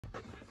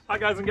Hi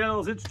guys and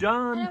gals, it's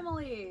John. And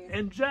Emily.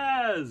 And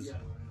Jazz. Yeah.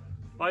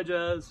 Bye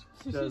Jazz.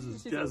 Jazz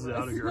is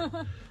out of here.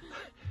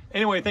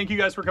 Anyway, thank you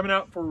guys for coming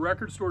out for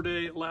Record Store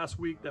Day last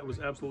week. That was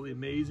absolutely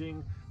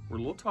amazing. We're a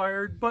little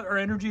tired, but our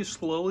energy is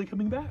slowly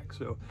coming back.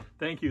 So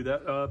thank you.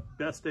 That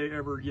best day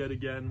ever yet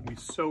again. We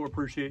so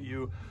appreciate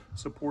you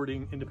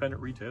supporting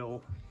independent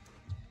retail.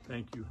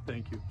 Thank you.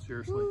 Thank you.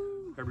 Seriously.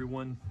 Woo.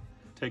 Everyone,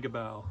 take a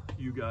bow.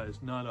 You guys,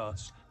 not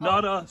us.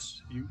 Not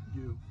us. You.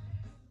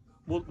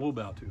 We'll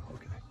bow too.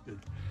 Okay, good.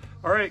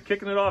 All right,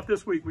 kicking it off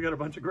this week, we got a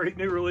bunch of great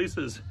new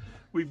releases.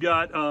 We've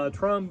got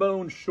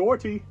Trombone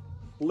Shorty,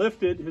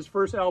 Lifted, his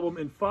first album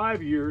in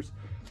 5 years,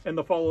 and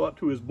the follow-up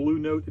to his Blue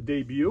Note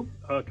debut.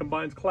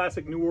 Combines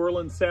classic New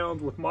Orleans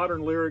sounds with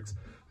modern lyrics,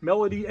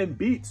 melody, and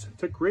beats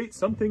to create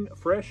something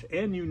fresh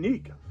and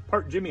unique.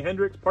 Part Jimi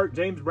Hendrix, part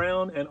James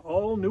Brown, and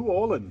all New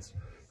Orleans.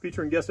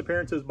 Featuring guest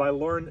appearances by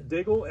Lauren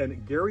Daigle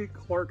and Gary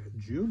Clark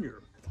Jr.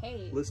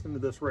 Hey. Listening to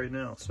this right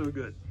now, so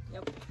good.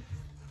 Yep.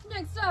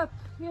 Next up,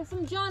 we have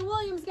some John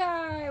Williams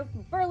guy,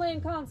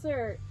 Berlin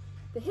concert.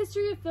 The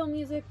history of film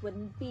music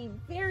would be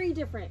very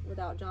different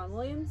without John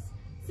Williams.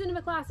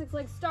 Cinema classics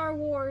like Star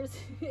Wars,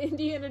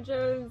 Indiana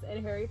Jones,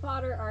 and Harry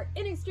Potter are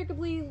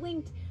inextricably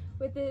linked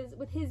with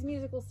his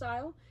musical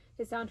style.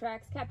 His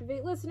soundtracks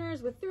captivate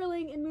listeners with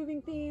thrilling and moving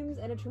themes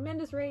and a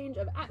tremendous range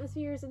of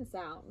atmospheres and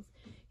sounds.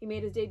 He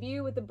made his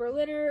debut with the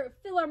Berliner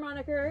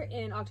Philharmoniker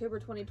in October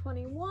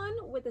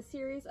 2021 with a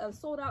series of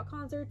sold-out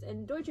concerts,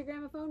 and Deutsche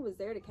Grammophon was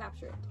there to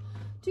capture it.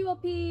 2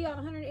 LP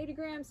on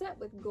 180-gram set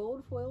with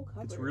gold foil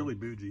cover. It's really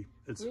bougie.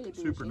 It's really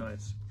super bougie.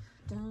 Nice.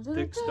 Dun, dun,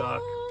 Thick dun,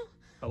 stock.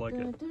 I like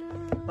dun,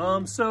 it.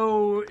 dun.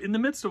 So in the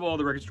midst of all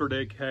the Record Store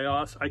Day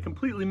chaos, I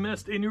completely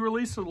missed a new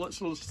release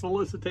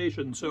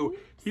solicitation. So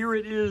here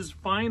it is,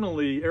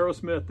 finally.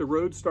 Aerosmith, The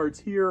Road Starts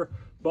Here,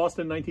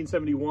 Boston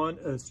 1971,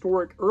 a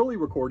historic early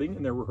recording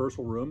in their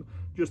rehearsal room.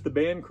 Just the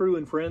band, crew,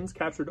 and friends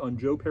captured on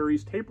Joe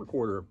Perry's tape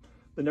recorder.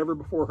 The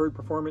never-before-heard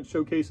performance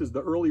showcases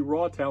the early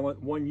raw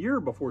talent 1 year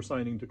before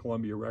signing to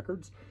Columbia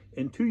Records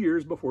and 2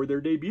 years before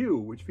their debut,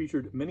 which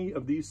featured many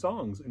of these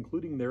songs,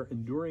 including their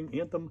enduring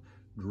anthem,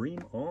 Dream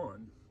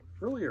On.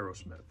 Early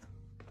Aerosmith.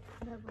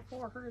 Never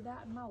before heard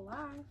that in my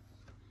life.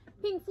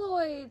 Pink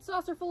Floyd,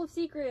 Saucer Full of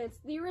Secrets,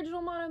 the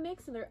original mono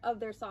mix of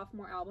their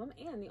sophomore album,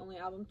 and the only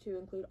album to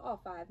include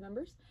all 5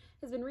 members,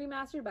 has been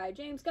remastered by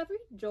James Guthrie,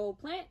 Joel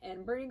Plant,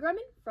 and Bernie Grundman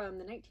from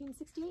the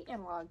 1968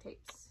 analog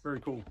tapes. Very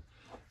cool.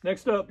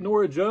 Next up,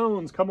 Norah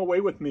Jones, Come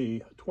Away With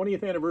Me,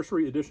 20th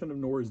anniversary edition of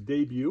Nora's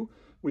debut,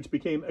 which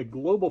became a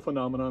global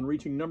phenomenon,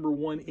 reaching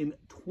 #1 in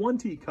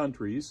 20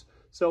 countries,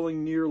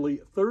 selling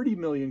nearly 30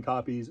 million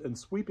copies and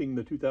sweeping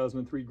the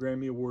 2003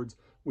 Grammy Awards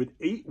with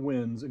 8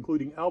 wins,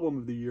 including Album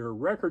of the Year,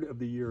 Record of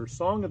the Year,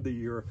 Song of the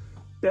Year,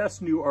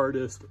 Best New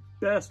Artist,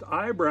 Best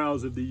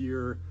Eyebrows of the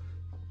Year.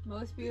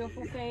 Most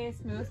beautiful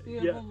face, most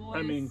beautiful voice.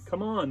 I mean,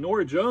 come on,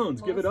 Norah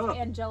Jones, give it up. Most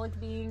angelic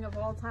being of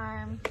all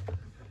time.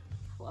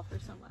 Love her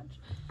so much.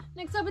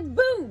 Next up, it's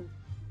Boom!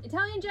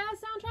 Italian jazz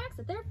soundtracks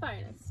at their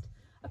finest.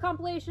 A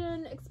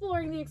compilation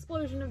exploring the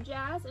explosion of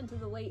jazz into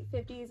the late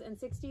 50s and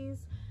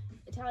 60s.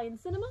 Italian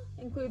cinema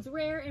includes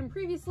rare and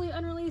previously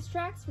unreleased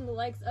tracks from the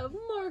likes of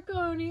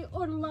Morricone,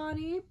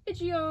 Ortolani,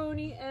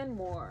 Piccioni, and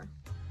more.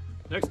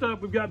 Next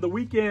up, we've got The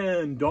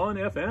Weeknd, Dawn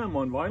FM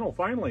on vinyl,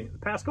 finally. The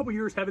past couple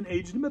years haven't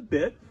aged him a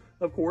bit.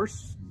 Of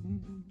course,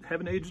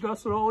 haven't aged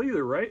us at all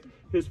either, right?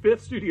 His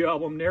 5th studio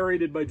album,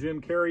 narrated by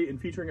Jim Carrey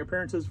and featuring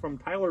appearances from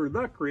Tyler,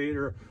 the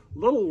Creator,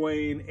 Lil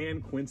Wayne,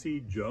 and Quincy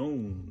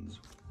Jones.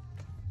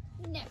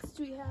 Next,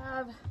 we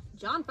have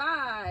John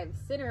 5,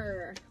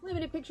 Sinner,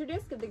 limited picture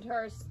disc of the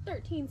guitarist's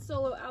 13th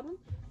solo album.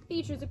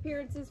 Features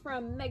appearances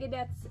from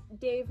Megadeth's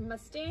Dave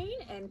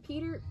Mustaine and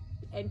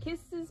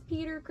Kiss's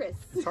Peter Criss.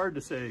 It's hard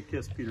to say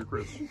Kiss Peter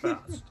Criss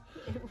fast.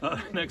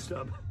 Next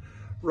up,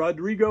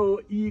 Rodrigo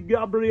y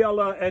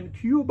Gabriela and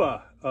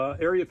Cuba.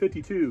 Area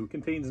 52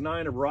 contains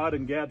 9 of Rod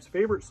and Gab's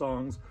favorite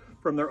songs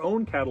from their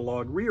own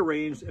catalog,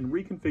 rearranged and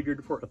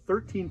reconfigured for a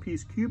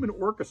 13-piece Cuban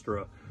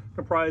orchestra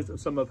comprised of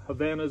some of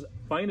Havana's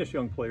finest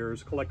young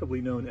players,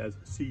 collectively known as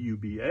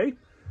CUBA,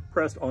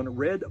 pressed on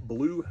red,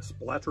 blue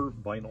splatter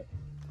vinyl.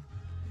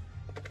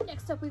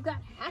 Next up, we've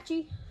got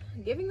Hatchie,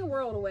 Giving the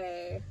World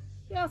Away.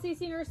 The Aussie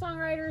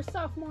singer-songwriter's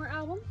sophomore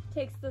album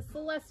takes the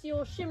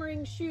celestial,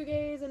 shimmering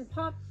shoegaze and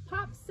pop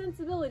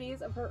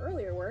sensibilities of her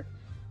earlier work,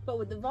 but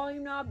with the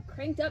volume knob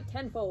cranked up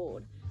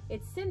tenfold.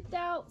 It's synthed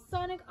out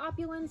sonic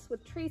opulence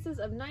with traces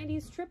of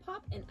 90s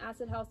trip-hop and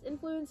acid house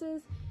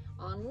influences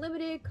on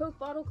limited Coke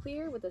bottle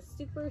clear with a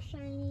super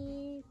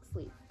shiny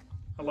sleeve.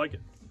 I like it.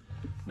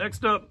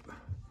 Next up,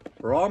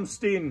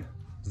 Rammstein,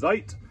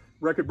 Zeit,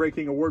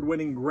 record-breaking,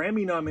 award-winning,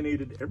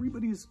 Grammy-nominated,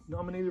 everybody's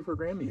nominated for a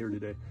Grammy here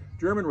today,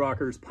 German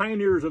rockers,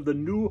 pioneers of the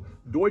new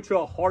Deutsche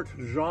Hart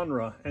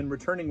genre, and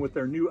returning with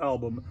their new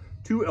album,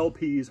 2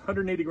 LPs,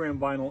 180-gram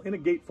vinyl in a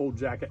gatefold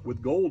jacket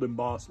with gold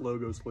embossed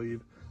logo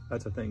sleeve.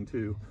 That's a thing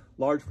too.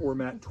 Large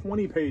format,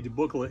 20-page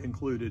booklet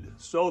included.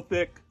 So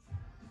thick.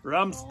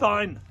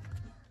 Rammstein.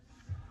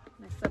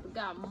 Next up, we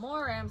got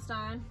more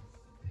Rammstein.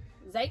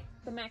 Zeit,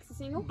 the maxi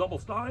single. Double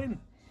Stein.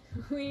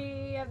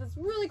 we have this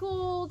really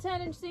cool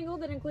 10-inch single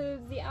that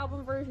includes the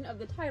album version of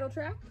the title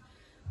track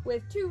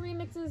with 2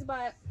 remixes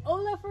by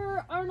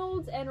Olafur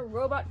Arnolds and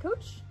Robot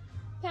Coach,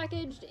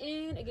 packaged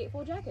in a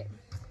gatefold jacket.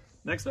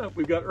 Next up,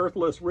 we've got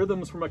Earthless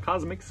Rhythms from a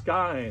Cosmic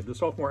Sky, the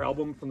sophomore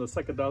album from the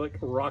Psychedelic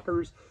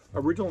Rockers,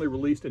 originally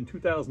released in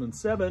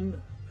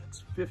 2007.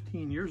 That's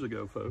 15 years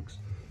ago, folks.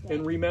 Dang.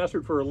 And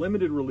remastered for a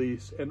limited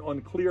release and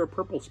on clear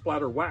purple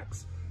splatter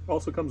wax.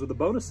 Also comes with a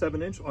bonus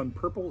 7-inch on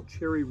purple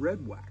cherry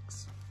red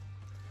wax.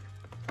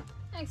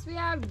 Next we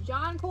have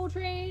John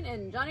Coltrane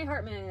and Johnny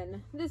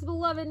Hartman. This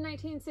beloved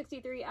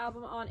 1963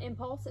 album on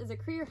Impulse is a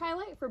career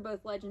highlight for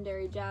both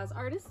legendary jazz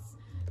artists.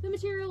 The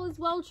material is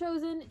well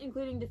chosen,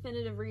 including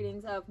definitive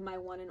readings of My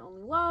One and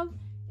Only Love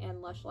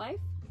and Lush Life.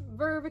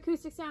 Verve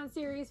Acoustic Sound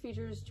Series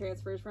features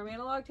transfers from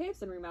analog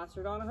tapes and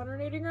remastered on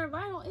 180-gram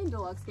vinyl in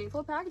deluxe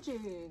gatefold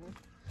packaging.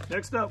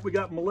 Next up, we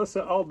got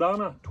Melissa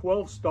Aldana,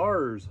 12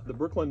 Stars. The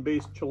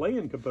Brooklyn-based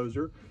Chilean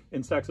composer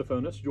and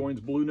saxophonist joins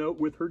Blue Note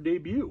with her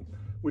debut,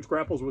 which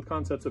grapples with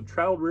concepts of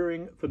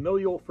child-rearing,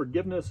 familial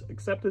forgiveness,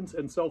 acceptance,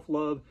 and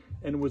self-love,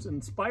 and was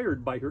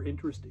inspired by her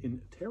interest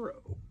in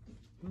tarot.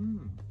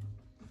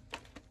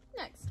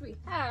 Next we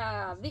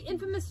have the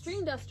infamous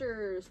Stream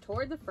Dusters,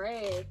 Toward the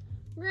Fray.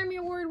 Grammy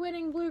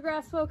Award-winning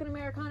bluegrass folk and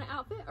Americana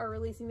outfit are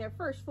releasing their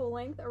first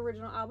full-length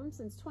original album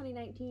since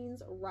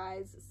 2019's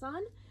Rise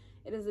Sun.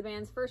 It is the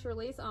band's first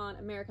release on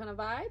Americana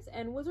Vibes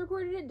and was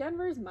recorded at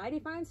Denver's Mighty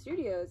Fine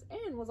Studios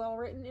and was all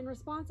written in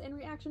response and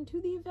reaction to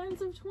the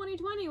events of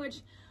 2020, which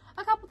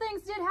a couple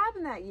things did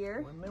happen that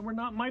year. When they were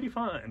not mighty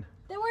fine.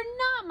 They were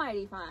not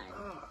mighty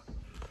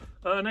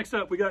fine. Next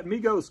up, we got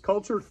Migos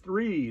Culture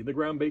 3, the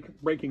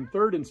groundbreaking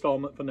 3rd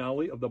installment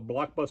finale of the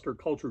blockbuster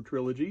Culture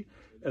trilogy.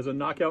 As a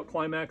knockout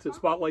climax, it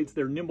spotlights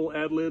their nimble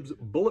ad-libs,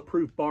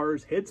 bulletproof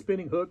bars,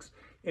 head-spinning hooks,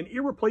 and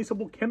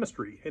irreplaceable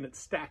chemistry. And it's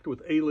stacked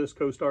with A-list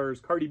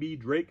co-stars Cardi B,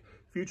 Drake,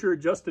 Future,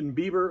 Justin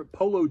Bieber,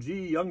 Polo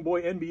G,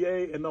 Youngboy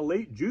NBA, and the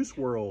late Juice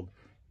WRLD,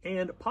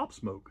 and Pop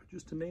Smoke,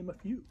 just to name a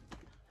few.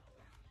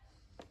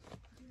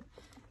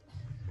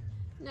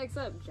 Next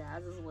up,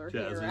 Jazz is lurking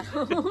Jazzy.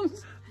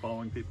 around.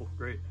 Following people,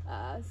 great.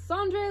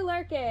 Sondre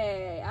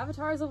Lerche,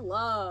 Avatars of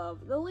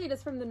Love, the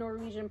latest from the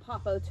Norwegian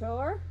pop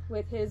auteur,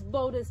 with his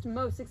boldest,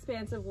 most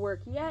expansive work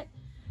yet,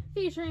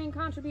 featuring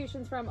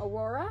contributions from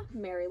Aurora,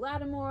 Mary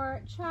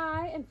Lattimore,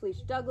 Chai, and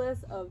Felicia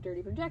Douglas of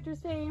Dirty Projectors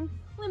fame,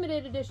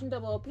 limited edition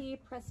double LP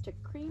pressed to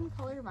cream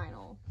color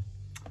vinyl.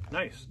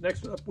 Nice.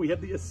 Next up, we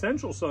have the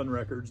Essential Sun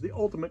Records, the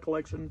ultimate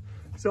collection.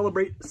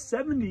 Celebrate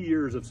 70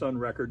 years of Sun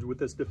Records with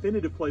this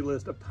definitive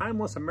playlist of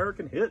timeless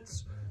American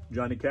hits.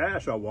 Johnny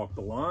Cash, I Walk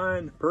the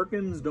Line.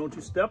 Perkins, Don't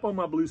You Step on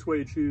My Blue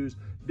Suede Shoes.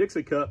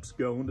 Dixie Cups,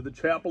 Going to the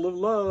Chapel of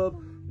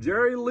Love.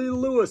 Jerry Lee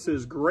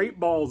Lewis's Great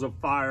Balls of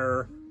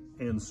Fire,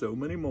 and so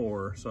many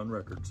more. Sun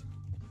Records.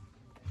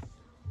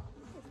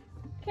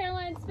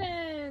 Caroline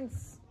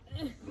Spence.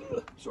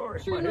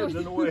 Sorry, True my head's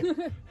in the way.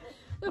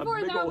 The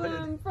fourth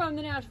album from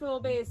the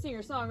Nashville-based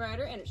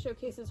singer-songwriter, and it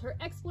showcases her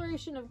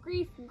exploration of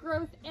grief,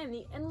 growth, and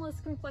the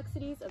endless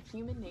complexities of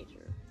human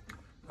nature.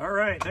 All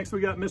right, next we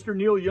got Mr.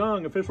 Neil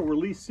Young, Official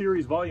Release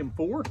Series Volume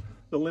 4.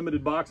 The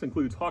limited box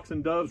includes Hawks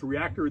and Doves,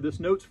 Reactor, This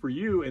Note's For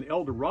You, and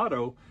El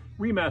Dorado,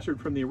 remastered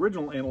from the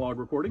original analog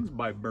recordings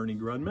by Bernie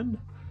Grundman.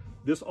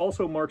 This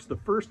also marks the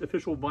first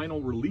official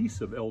vinyl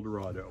release of El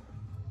Dorado.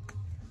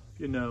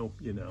 You know.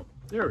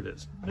 There it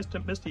is,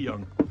 Mr.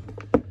 Young.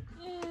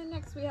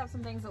 Next we have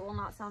some things that will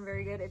not sound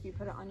very good if you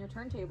put it on your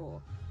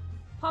turntable.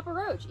 Papa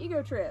Roach,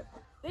 Ego Trip.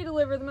 They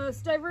deliver the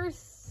most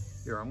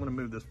diverse... Here, I'm going to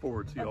move this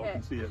forward so y'all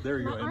can see it. There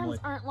you go, Emily. My arms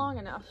aren't long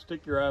enough.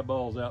 Stick your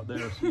eyeballs out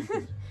there so you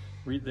can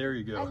read. There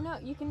you go. I know,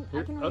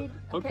 I can read.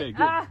 Okay,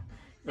 good.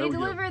 They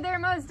deliver their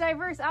most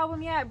diverse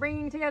album yet,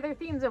 bringing together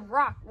themes of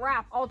rock,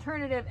 rap,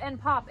 alternative, and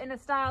pop in a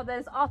style that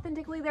is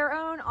authentically their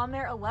own on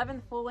their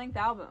 11th full-length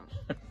album.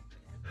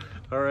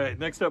 All right,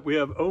 next up we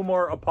have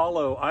Omar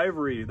Apollo,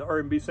 Ivory, the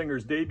R&B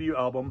singer's debut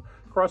album,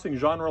 crossing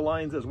genre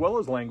lines as well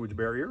as language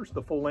barriers.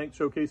 The full length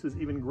showcases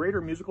even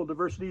greater musical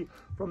diversity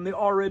from the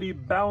already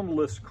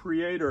boundless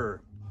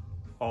creator.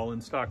 All in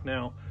stock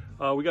now.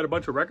 We got a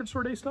bunch of Record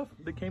Store Day stuff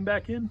that came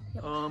back in.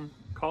 Yep.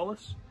 Call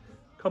us,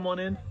 come on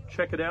in,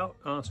 check it out.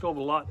 Still have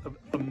a lot of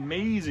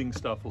amazing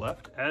stuff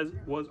left, as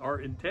was our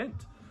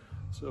intent.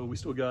 So we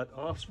still got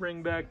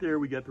Offspring back there.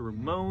 We got the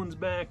Ramones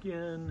back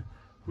in.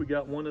 We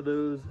got one of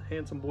those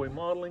Handsome Boy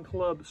Modeling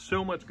Club.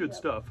 So much good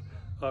stuff.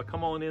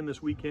 Come on in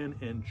this weekend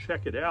and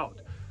check it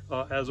out.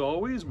 As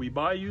always, we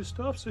buy you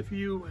stuff. So if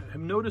you have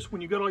noticed when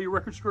you got all your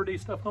Record Store Day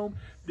stuff home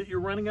that you're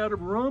running out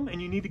of room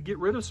and you need to get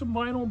rid of some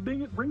vinyl,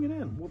 bring it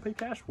in. We'll pay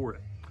cash for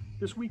it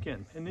this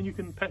weekend. And then you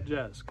can pet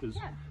Jazz because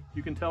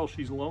you can tell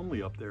she's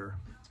lonely up there.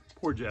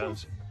 Poor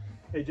Jazz.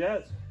 Hey,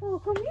 Jazz. Oh,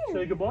 come here.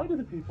 Say goodbye to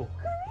the people.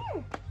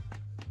 Come here.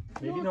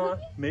 Maybe not.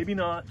 Maybe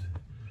not.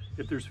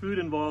 If there's food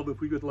involved,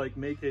 if we could like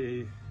make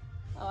a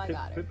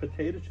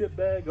potato chip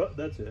bag, oh,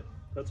 that's it.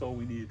 That's all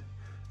we need.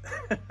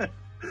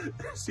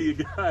 See you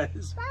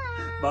guys.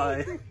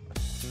 Bye. Bye.